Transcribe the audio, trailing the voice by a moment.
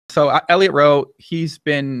So Elliot Roe, he's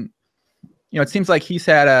been, it seems like he's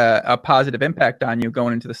had a positive impact on you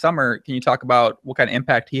going into the summer. Can you talk about what kind of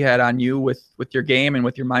impact he had on you with your game and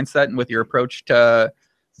with your mindset and with your approach to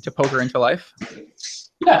poker into life?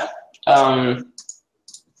 Yeah. I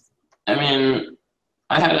mean,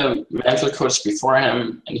 I had a mental coach before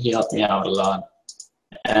him, and he helped me out a lot.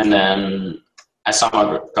 And then I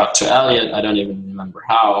somehow got to Elliot. I don't even remember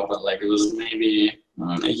how, but like it was maybe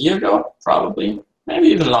a year ago, probably, maybe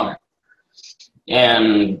even longer.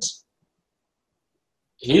 And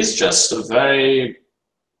he's just a very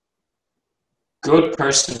good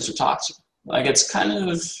person to talk to. Like it's kind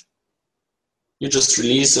of, you just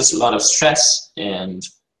releases a lot of stress and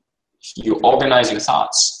you organize your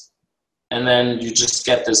thoughts. And then you just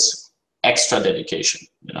get this extra dedication,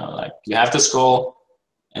 like you have this goal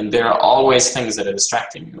and there are always things that are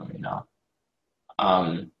distracting you,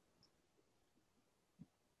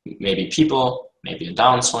 maybe people, maybe a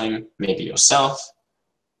downswing, maybe yourself.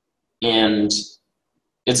 And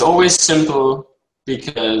it's always simple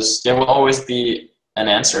because there will always be an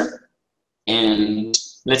answer. And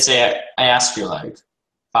let's say I ask you like,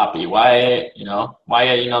 Papi, why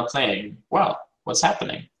are you not playing? Well, what's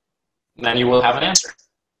happening? And then you will have an answer.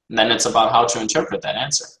 And then it's about how to interpret that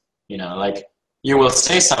answer. Like you will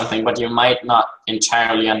say something, but you might not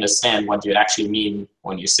entirely understand what you actually mean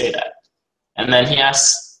when you say that. And then he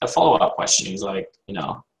asks a follow-up question. He's like,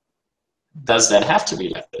 does that have to be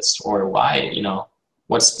like this? Or why,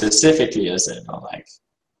 what specifically is it?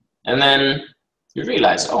 And then you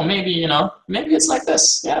realize, oh, maybe it's like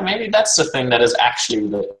this. Yeah, maybe that's the thing that is actually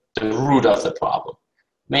the root of the problem.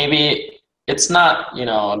 Maybe it's not,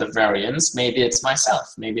 the variance. Maybe it's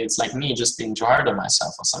myself. Maybe it's like me just being too hard on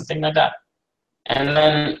myself or something like that. And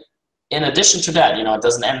then in addition to that, it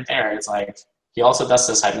doesn't end there. It's like he also does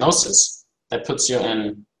this hypnosis that puts you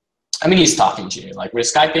in, he's talking to you. Like we're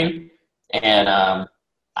Skyping and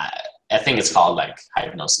I think it's called like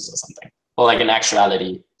hypnosis or something. But like in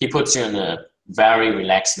actuality, he puts you in a very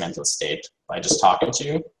relaxed mental state by just talking to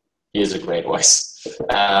you. He has a great voice.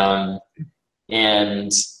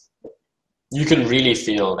 And you can really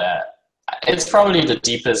feel that it's probably the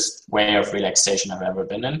deepest way of relaxation I've ever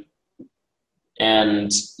been in.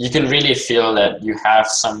 And you can really feel that you have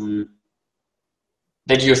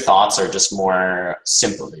that your thoughts are just more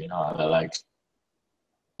simple, they're like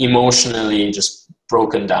emotionally just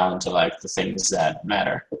broken down to like the things that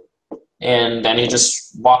matter. And then he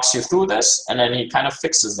just walks you through this and then he kind of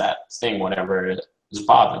fixes that thing, whatever is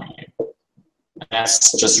bothering you. And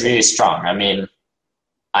that's just really strong.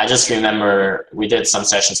 I just remember we did some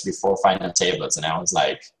sessions before Final Tables and I was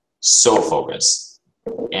like so focused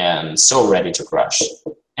and so ready to crush.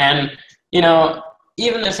 And,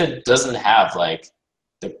 even if it doesn't have like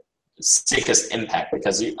the sickest impact,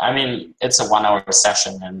 because it's a 1 hour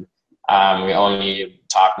session and we only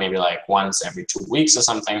talk maybe like once every 2 weeks or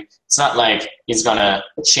something. It's not like he's gonna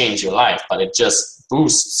change your life, but it just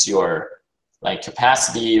boosts your like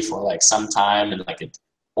capacity for like some time and like it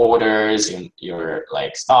orders your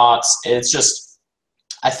like thoughts. It's just,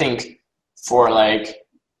 I think for like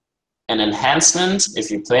an enhancement,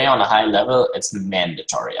 if you play on a high level, it's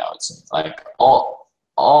mandatory, I would say. Like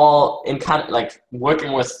all in kind of like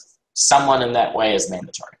working with someone in that way is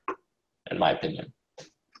mandatory, in my opinion.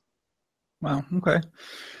 Wow. Okay.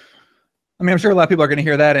 I'm sure a lot of people are going to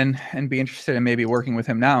hear that and be interested in maybe working with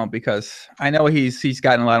him now, because I know he's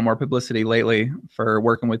gotten a lot more publicity lately for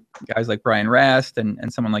working with guys like Brian Rast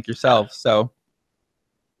and someone like yourself. So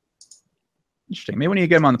interesting. Maybe when you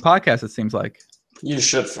get him on the podcast, it seems like. You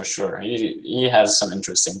should for sure. He has some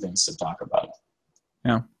interesting things to talk about.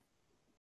 Yeah.